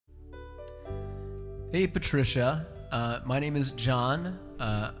Hey Patricia, my name is John.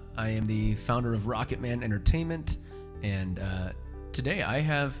 I am the founder of Rocket Man Entertainment, and today I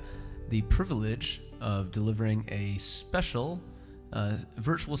have the privilege of delivering a special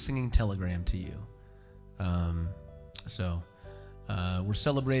virtual singing telegram to you. We're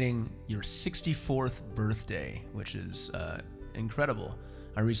celebrating your 64th birthday, which is incredible.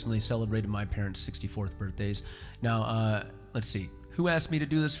 I recently celebrated my parents' 64th birthdays. Now, let's see, who asked me to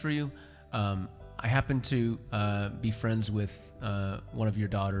do this for you? I happen to be friends with one of your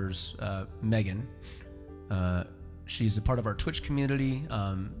daughters, Megan. She's a part of our Twitch community.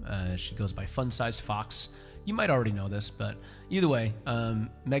 She goes by Fun-Sized Fox. You might already know this, but either way,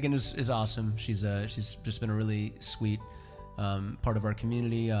 Megan is awesome. She's just been a really sweet part of our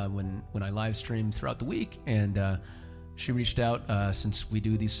community when I live stream throughout the week, and she reached out since we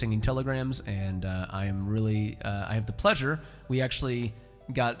do these singing telegrams, and I have the pleasure. We actually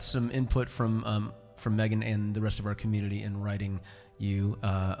got some input from Megan and the rest of our community in writing you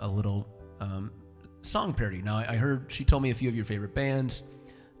a little song parody. Now, I heard she told me a few of your favorite bands.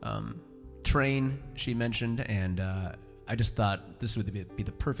 Train, she mentioned, and I just thought this would be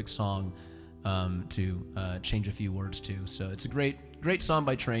the perfect song to change a few words to. So it's a great song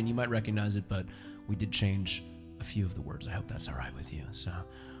by Train. You might recognize it, but we did change a few of the words. I hope that's all right with you. So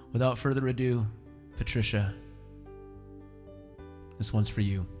without further ado, Patricia, this one's for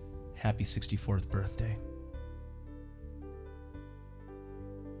you. Happy 64th birthday.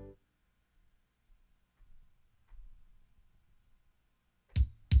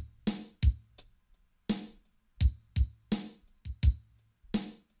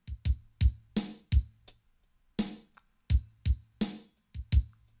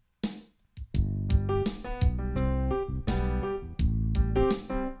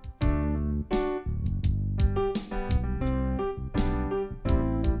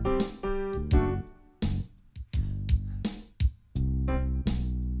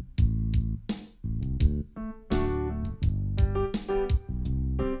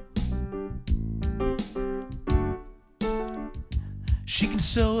 She can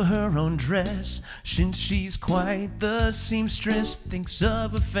sew her own dress, since she's quite the seamstress. Thinks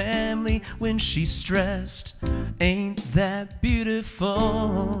of a family when she's stressed. Ain't that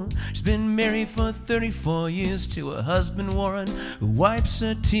beautiful? She's been married for 34 years to a husband, Warren, who wipes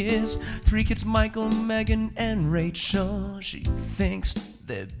her tears. 3 kids, Michael, Megan, and Rachel. She thinks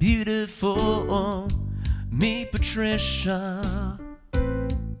they're beautiful. Me, Patricia.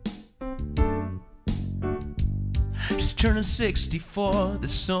 She's turning 64,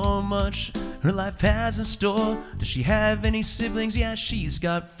 there's so much her life has in store. Does she have any siblings? Yeah, she's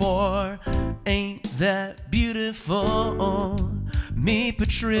got 4. Ain't that beautiful? Me,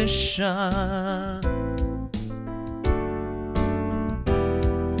 Patricia.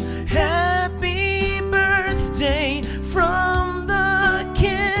 Happy birthday from the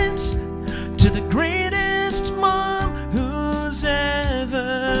kids to the greatest mom who's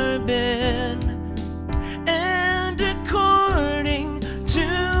ever been.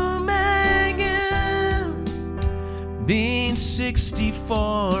 Being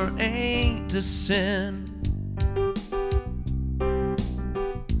 64 ain't a sin.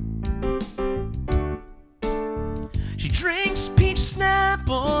 She drinks peach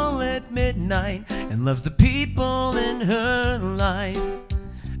Snapple at midnight and loves the people in her life.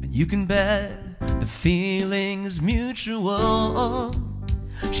 And you can bet the feeling's mutual.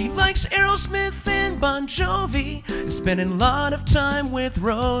 She likes Aerosmith and Bon Jovi and spending a lot of time with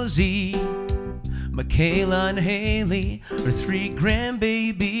Rosie, Michaela and Haley, her 3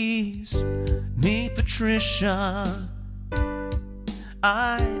 grandbabies. Me, Patricia,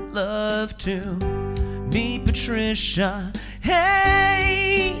 I'd love to. Me, Patricia,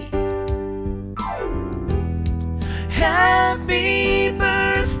 hey. Happy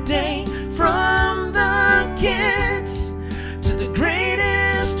birthday from the kids to the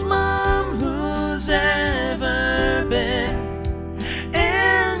greatest mom who's ever been.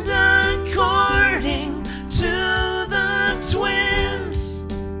 And according to the twins,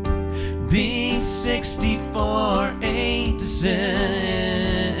 being 64 ain't a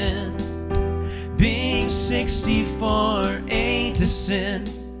sin. Being 64 ain't a sin.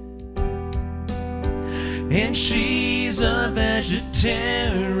 And she's a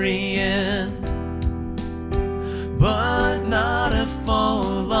vegetarian, but not a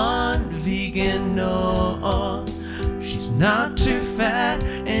full-on vegan, no. She's not too fat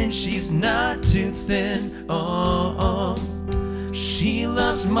and she's not too thin, oh. She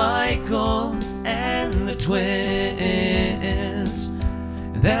loves Michael and the twins.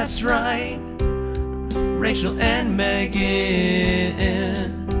 That's right, Rachel and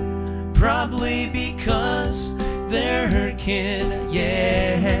Megan. Probably because because they're her kin,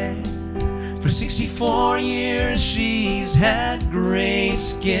 yeah. For 64 years she's had gray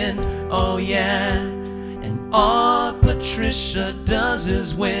skin, oh yeah. And all Patricia does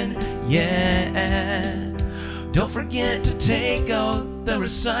is win, yeah. Don't forget to take out the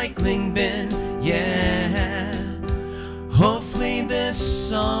recycling bin, yeah. Hopefully this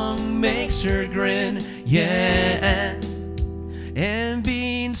song makes her grin, yeah. And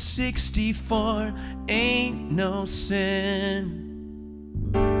being 64 ain't no sin.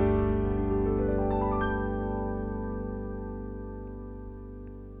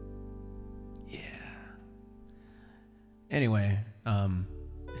 Anyway,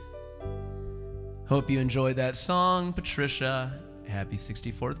 hope you enjoyed that song, Patricia. Happy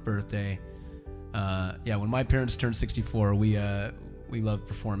 64th birthday. Yeah, when my parents turned 64, we loved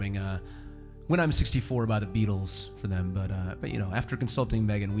performing "When I'm 64" by the Beatles for them. But you know, after consulting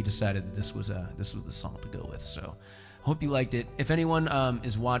Megan, we decided that this was the song to go with. So, hope you liked it. If anyone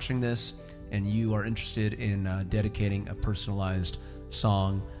is watching this and you are interested in dedicating a personalized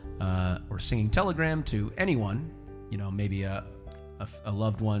song or singing telegram to anyone, you know, maybe a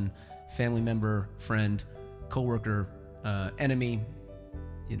loved one, family member, friend, coworker, enemy,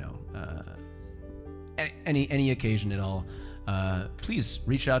 you know, any occasion at all, please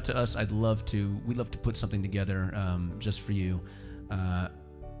reach out to us. We'd love to put something together just for you.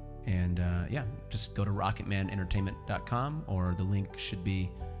 Yeah, just go to rocketmanentertainment.com, or the link should be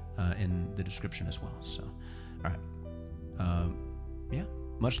in the description as well. So, all right. Yeah,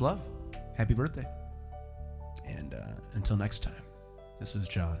 much love. Happy birthday. And until next time, this is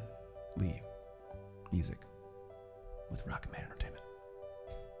John Lee Music with Rocketman Entertainment.